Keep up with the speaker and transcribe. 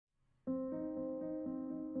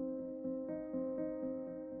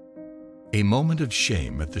A moment of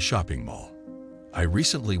shame at the shopping mall. I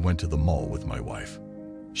recently went to the mall with my wife.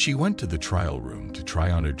 She went to the trial room to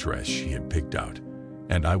try on a dress she had picked out,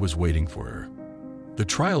 and I was waiting for her. The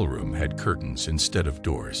trial room had curtains instead of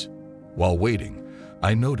doors. While waiting,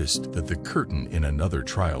 I noticed that the curtain in another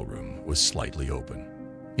trial room was slightly open.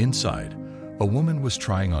 Inside, a woman was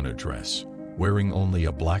trying on a dress, wearing only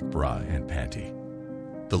a black bra and panty.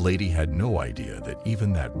 The lady had no idea that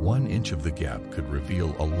even that 1 inch of the gap could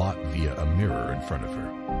reveal a lot via a mirror in front of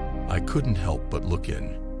her. I couldn't help but look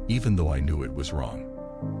in, even though I knew it was wrong.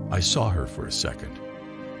 I saw her for a second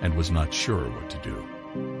and was not sure what to do.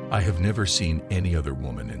 I have never seen any other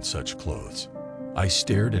woman in such clothes. I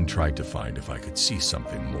stared and tried to find if I could see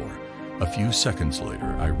something more. A few seconds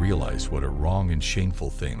later, I realized what a wrong and shameful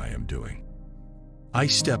thing I am doing. I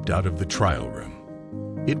stepped out of the trial room.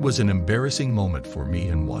 It was an embarrassing moment for me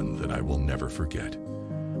and one that I will never forget.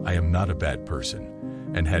 I am not a bad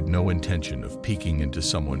person and had no intention of peeking into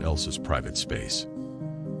someone else's private space.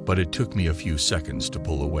 But it took me a few seconds to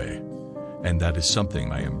pull away, and that is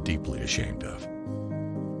something I am deeply ashamed of.